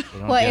 missed it.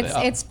 Well,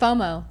 it's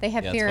FOMO. They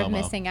have fear of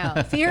missing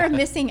out. Fear of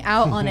missing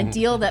out on a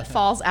deal that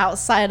falls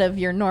outside of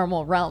your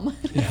normal realm.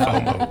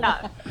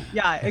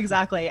 Yeah,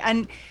 exactly.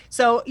 And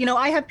so,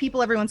 I have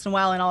people every once in a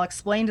while, and I'll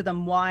explain to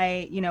them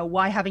why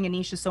having a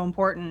niche is so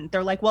important.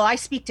 They're like, well, I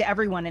speak to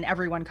everyone and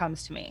everyone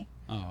comes to me.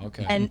 Oh,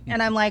 okay. And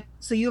I'm like,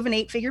 so you have an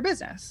 8-figure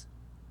business?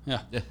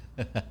 Yeah.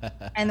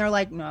 And they're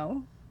like,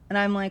 no. And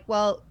I'm like,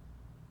 well,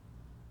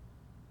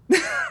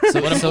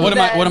 So what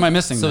am I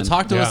missing? So then?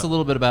 Talk to us a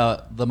little bit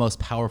about the most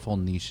powerful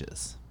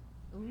niches.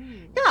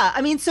 Yeah,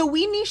 I mean, so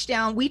we niche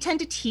down. We tend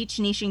to teach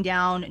niching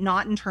down,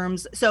 not in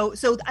terms.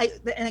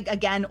 And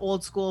again,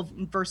 old school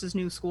versus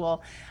new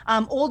school.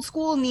 Old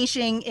school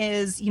niching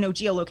is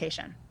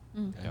geolocation,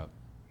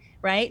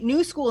 right?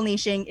 New school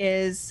niching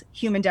is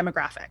human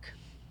demographic,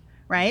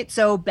 right?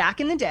 So back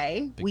in the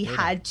day,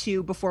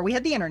 before we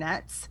had the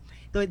internets,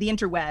 the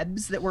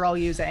interwebs that we're all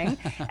using,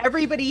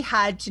 everybody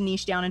had to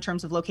niche down in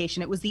terms of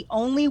location. It was the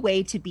only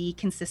way to be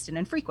consistent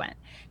and frequent,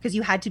 because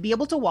you had to be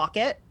able to walk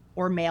it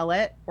or mail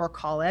it or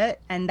call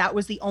it. And that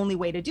was the only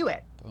way to do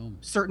it. Boom.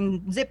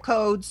 Certain zip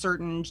codes,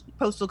 certain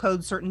postal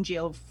codes, certain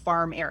geo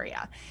farm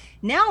area.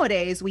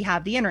 Nowadays, we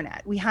have the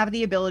internet. We have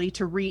the ability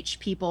to reach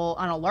people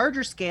on a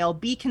larger scale,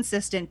 be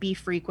consistent, be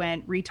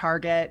frequent,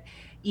 retarget,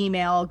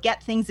 email,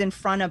 get things in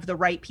front of the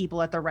right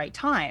people at the right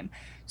time.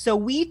 So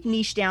we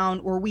niche down,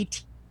 or we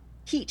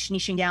teach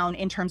niching down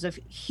in terms of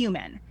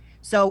human.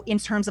 So in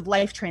terms of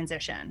life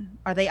transition,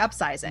 are they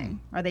upsizing?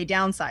 Are they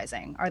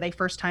downsizing? Are they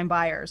first-time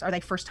buyers? Are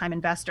they first-time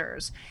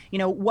investors?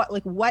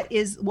 What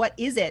is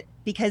it?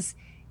 Because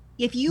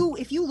if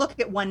you look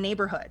at one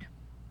neighborhood,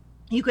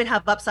 you could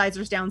have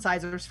upsizers,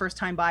 downsizers,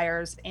 first-time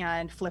buyers,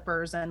 and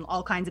flippers, and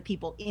all kinds of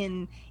people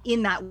in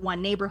that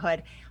one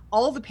neighborhood.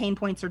 All the pain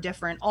points are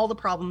different. All the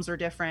problems are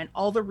different.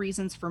 All the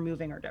reasons for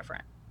moving are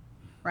different.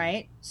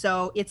 right?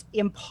 So it's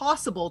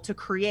impossible to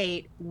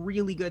create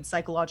really good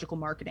psychological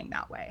marketing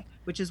that way,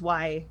 which is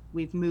why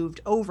we've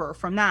moved over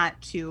from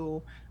that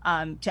to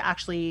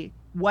actually,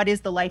 what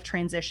is the life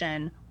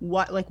transition?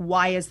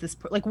 Why is this,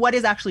 what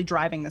is actually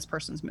driving this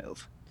person's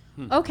move?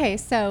 Okay,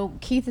 so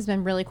Keith has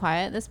been really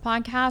quiet this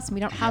podcast, and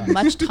we don't have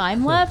much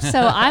time left.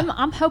 So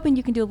I'm hoping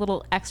you can do a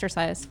little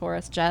exercise for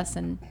us, Jess,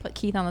 and put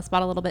Keith on the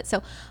spot a little bit.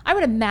 So I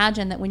would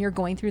imagine that when you're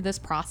going through this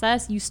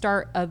process, you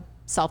start a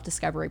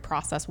self-discovery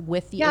process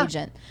with the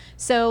agent.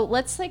 So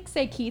let's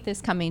say Keith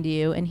is coming to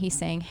you and he's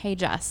saying, "Hey,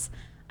 Jess,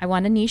 I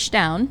want to niche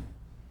down.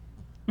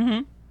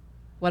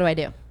 What do I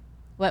do?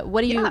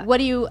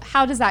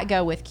 How does that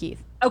go with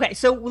Keith?" Okay,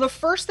 so the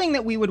first thing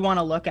that we would want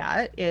to look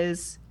at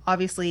is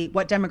obviously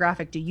what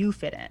demographic do you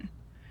fit in,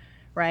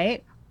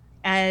 right?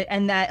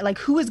 And that, like,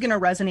 who is going to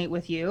resonate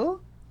with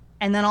you?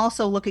 And then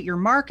also look at your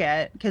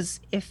market,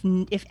 because if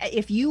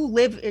you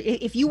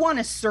want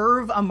to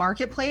serve a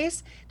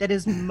marketplace that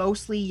is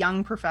mostly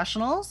young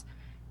professionals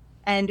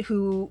and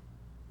who,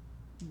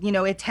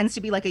 it tends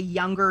to be like a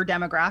younger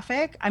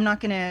demographic, I'm not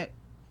going to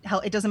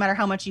help. It doesn't matter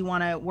how much you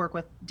want to work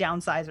with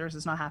downsizers,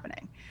 it's not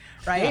happening,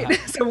 right?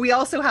 Yeah. So we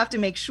also have to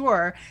make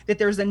sure that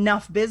there's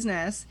enough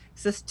business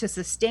to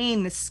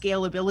sustain the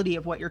scalability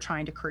of what you're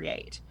trying to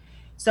create.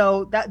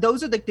 So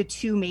those are the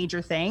two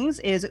major things: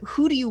 is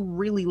who do you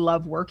really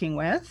love working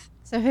with?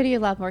 So who do you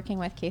love working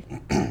with, Keith?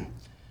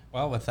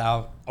 Well,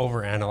 without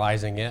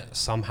overanalyzing it,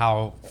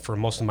 somehow for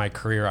most of my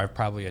career, I've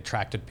probably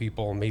attracted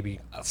people maybe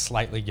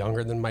slightly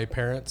younger than my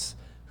parents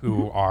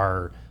who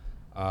are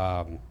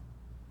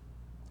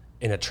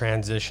in a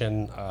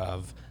transition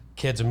of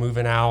kids are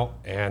moving out,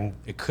 and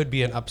it could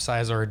be an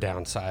upsize or a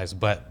downsize,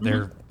 but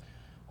they're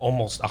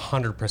almost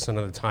 100%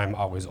 of the time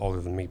always older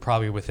than me,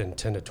 probably within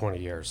 10 to 20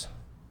 years.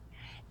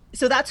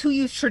 So that's who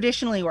you've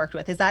traditionally worked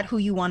with. Is that who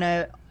you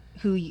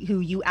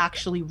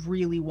actually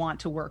really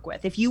want to work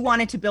with? If you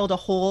wanted to build a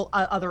whole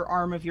other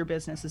arm of your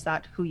business, is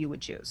that who you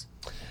would choose?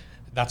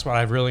 That's what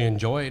I've really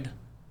enjoyed.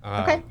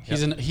 Okay.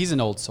 He's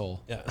an old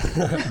soul. Yeah.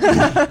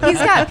 He's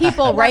got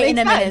people writing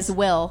him in his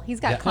will. He's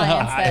got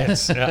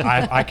clients that...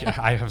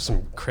 I have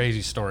some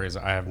crazy stories.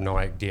 I have no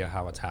idea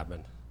how it's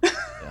happened.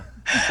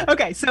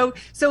 Okay, so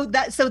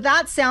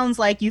that sounds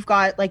like you've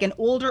got like an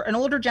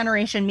older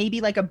generation, maybe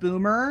like a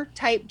boomer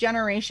type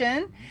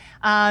generation,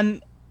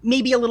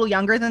 maybe a little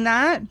younger than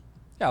that.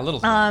 Yeah, a little.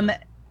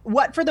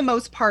 What for the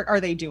most part are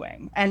they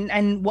doing?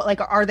 And what,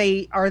 like, are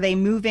they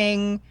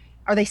moving?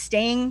 Are they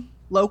staying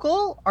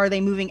local? Are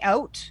they moving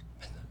out?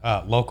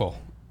 Local.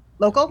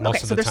 Local. Okay,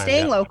 so they're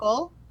staying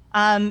local.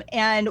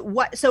 And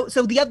what, so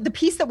the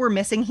piece that we're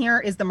missing here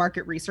is the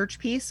market research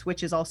piece,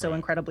 which is also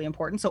incredibly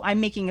important. So I'm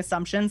making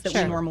assumptions that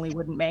we normally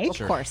wouldn't make.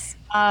 Of course.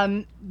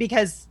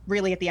 Because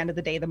really at the end of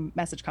the day, the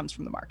message comes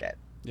from the market.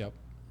 Yep.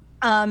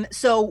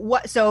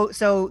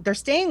 So they're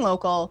staying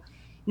local.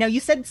 Now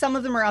you said some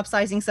of them are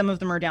upsizing, some of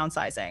them are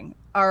downsizing.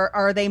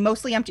 Are they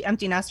mostly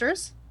empty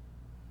nesters?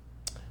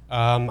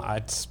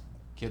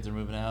 Kids are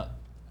moving out.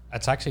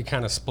 It's actually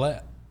kind of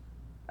split.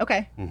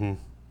 Okay.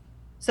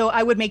 So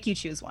I would make you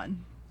choose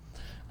one.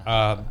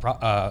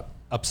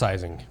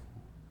 Upsizing.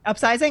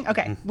 Upsizing?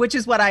 Okay. Which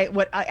is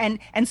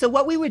and so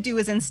what we would do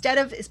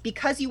is,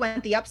 because you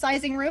went the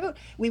upsizing route,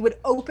 we would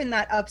open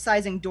that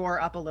upsizing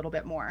door up a little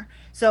bit more.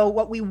 So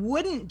what we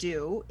wouldn't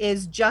do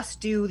is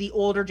just do the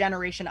older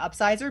generation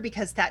upsizer,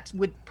 because that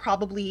would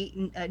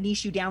probably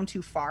niche you down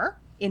too far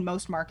in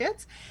most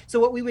markets. So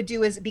what we would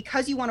do is,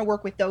 because you want to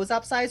work with those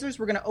upsizers,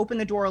 we're going to open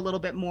the door a little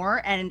bit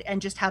more and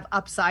just have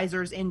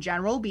upsizers in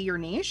general be your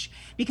niche,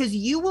 because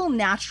you will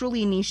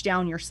naturally niche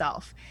down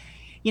yourself.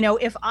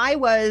 If I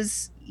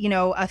was,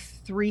 a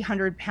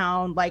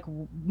 300-pound, like,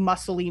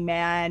 muscly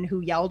man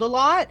who yelled a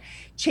lot,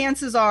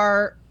 chances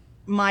are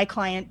my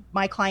client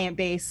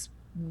base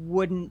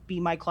wouldn't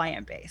be my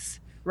client base,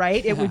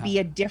 right? It would be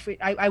a different,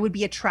 I would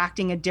be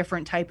attracting a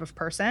different type of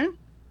person.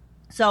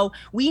 So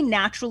we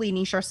naturally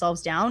niche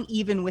ourselves down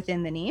even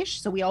within the niche.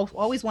 So we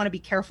always want to be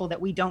careful that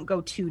we don't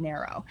go too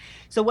narrow.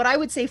 So what I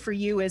would say for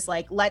you is,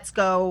 like, let's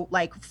go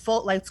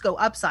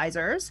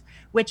upsizers,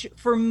 which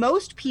for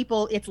most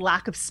people, it's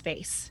lack of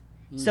space.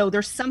 So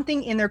there's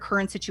something in their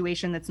current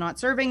situation that's not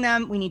serving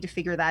them. We need to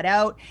figure that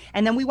out.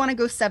 And then we want to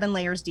go 7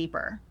 layers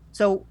deeper.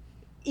 So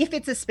if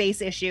it's a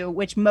space issue,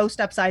 which most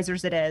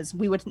upsizers it is,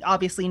 we would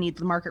obviously need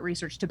the market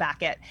research to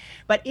back it.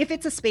 But if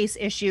it's a space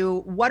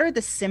issue, what are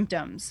the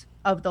symptoms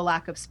of the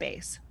lack of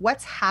space?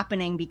 What's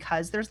happening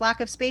because there's lack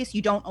of space?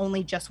 You don't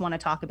only just want to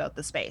talk about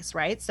the space,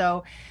 right?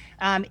 So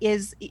I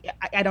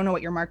don't know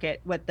what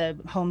the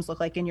homes look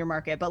like in your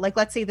market, but, like,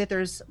 let's say that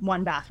there's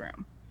 1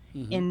 bathroom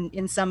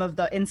in some of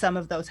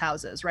those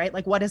houses, right?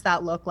 Like, what does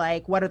that look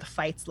like? What do the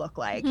fights look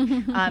like?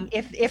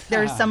 If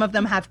there's some of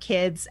them have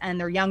kids and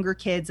they're younger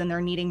kids and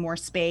they're needing more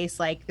space,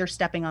 like they're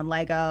stepping on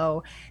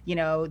Lego,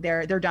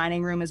 their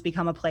dining room has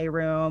become a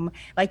playroom.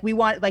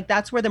 Like,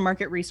 that's where the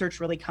market research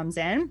really comes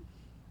in.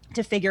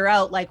 to figure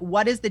out like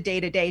what is the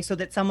day-to-day, so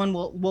that someone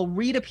will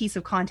read a piece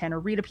of content or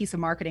read a piece of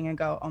marketing and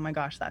go, oh my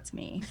gosh, that's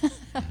me.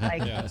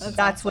 Like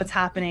that's what's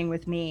happening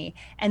with me.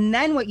 And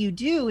then what you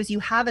do is you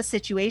have a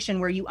situation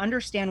where you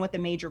understand what the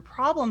major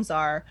problems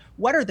are.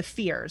 What are the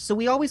fears? So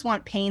we always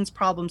want pains,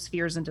 problems,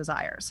 fears, and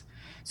desires.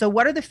 So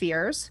what are the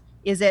fears?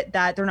 Is it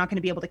that they're not going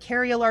to be able to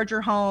carry a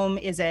larger home?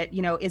 Is it,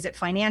 is it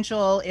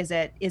financial? Is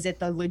it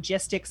the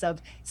logistics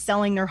of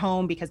selling their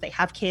home because they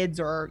have kids,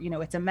 or,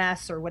 it's a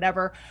mess, or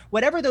whatever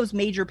those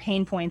major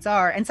pain points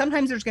are. And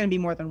sometimes there's going to be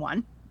more than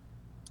one.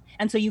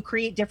 And so you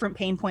create different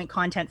pain point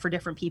content for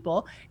different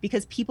people,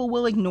 because people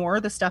will ignore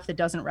the stuff that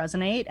doesn't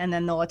resonate, and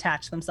then they'll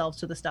attach themselves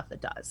to the stuff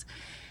that does.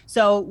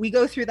 So we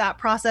go through that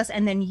process,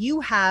 and then you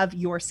have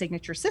your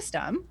signature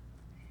system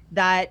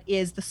that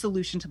is the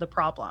solution to the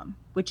problem,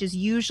 which is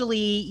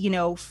usually,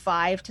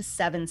 5 to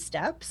 7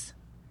 steps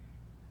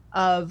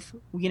of,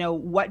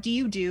 what do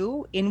you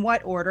do, in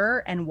what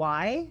order, and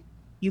why.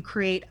 You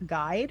create a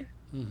guide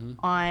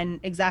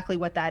on exactly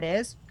what that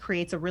is,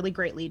 creates a really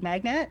great lead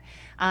magnet,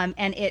 and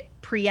it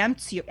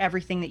preempts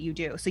everything that you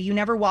do. So you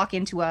never walk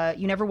into a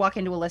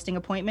listing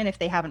appointment if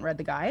they haven't read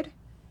the guide.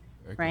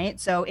 Right.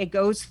 So it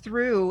goes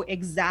through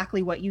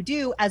exactly what you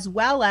do, as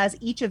well as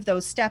each of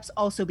those steps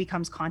also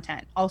becomes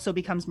content, also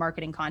becomes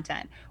marketing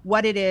content,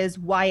 what it is,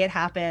 why it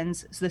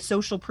happens, so the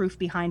social proof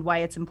behind why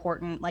it's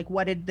important, like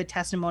what did the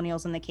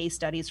testimonials and the case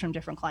studies from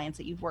different clients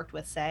that you've worked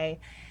with say,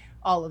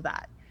 all of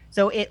that.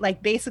 So it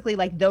basically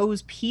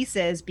those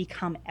pieces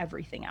become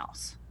everything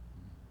else.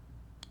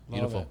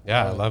 Beautiful.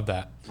 Yeah, I love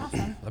that.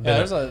 Awesome.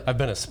 I've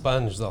been a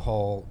sponge the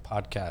whole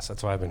podcast.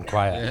 That's why I've been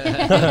quiet.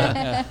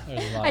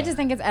 I just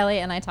think it's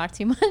Elliot and I talk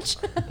too much.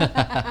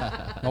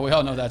 Well, we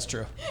all know that's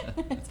true.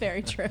 It's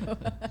very true.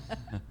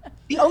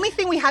 The only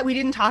thing we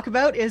didn't talk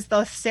about is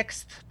the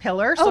 6th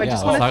pillar. So I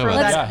just want to throw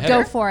that. Let's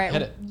go for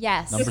it.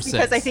 Yes. Number just 6.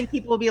 because I think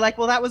people will be like,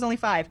 well, that was only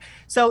 5.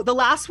 So the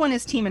last one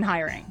is team and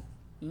hiring.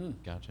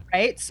 Gotcha.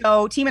 Right.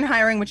 So team and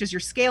hiring, which is your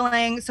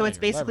scaling. So it's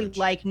basically leverage.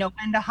 like know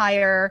when to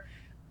hire,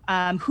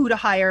 who to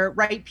hire,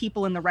 right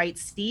people in the right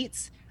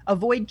seats,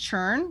 avoid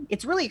churn.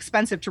 It's really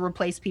expensive to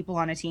replace people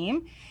on a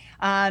team.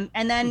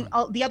 And then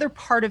the other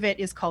part of it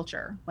is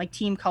culture, like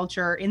team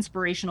culture,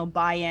 inspirational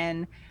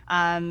buy-in.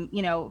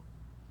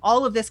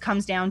 All of this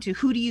comes down to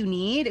who do you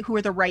need, who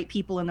are the right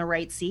people in the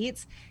right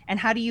seats, and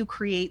how do you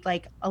create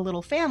like a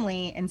little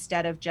family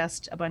instead of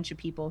just a bunch of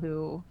people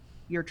who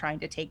you're trying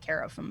to take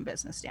care of from a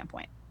business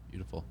standpoint.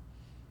 Beautiful.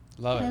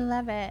 Love it. I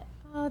love it.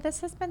 Oh, this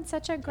has been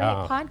such a great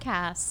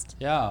podcast.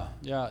 Yeah.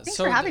 Thanks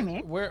for having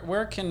me.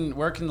 Where can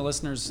the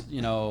listeners,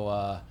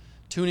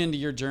 tune into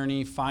your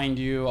journey, find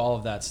you, all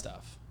of that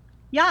stuff?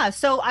 Yeah,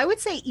 so I would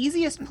say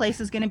easiest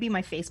place is going to be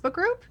my Facebook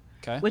group,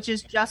 which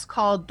is just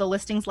called the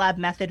Listings Lab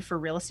Method for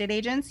Real Estate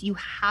Agents. You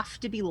have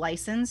to be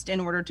licensed in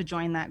order to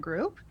join that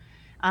group.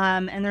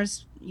 And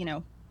there's,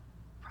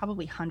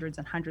 probably hundreds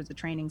and hundreds of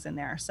trainings in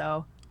there.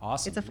 So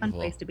awesome. It's a fun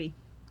place to be.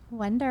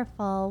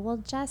 Wonderful. Well,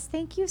 Jess,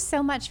 thank you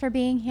so much for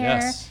being here.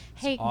 Yes,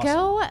 hey, awesome.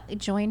 Go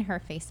join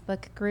her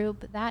Facebook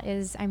group. That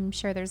is, I'm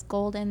sure there's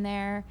gold in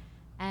there.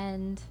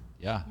 And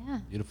yeah.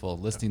 Beautiful.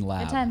 Listing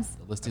Lab. Good times.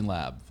 The Listing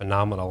Lab.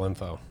 Phenomenal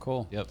info.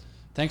 Cool. Yep.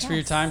 Thanks for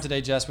your time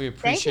today, Jess. We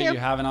appreciate you. you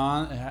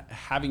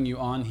having you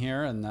on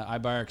here and the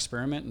iBuyer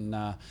experiment, and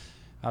I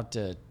have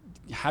to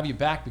have you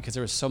back because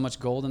there was so much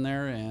gold in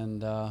there,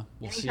 and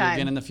we'll see you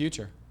again in the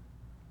future.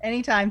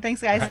 Anytime.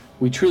 Thanks, guys.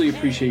 We truly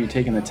appreciate you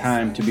taking the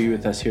time to be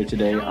with us here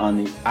today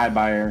on the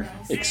iBuyer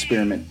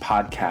Experiment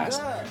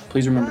podcast.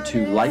 Please remember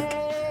to like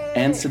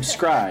and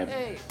subscribe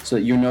so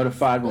that you're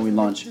notified when we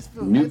launch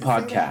new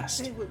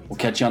podcasts. We'll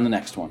catch you on the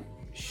next one.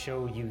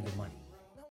 Show you the money.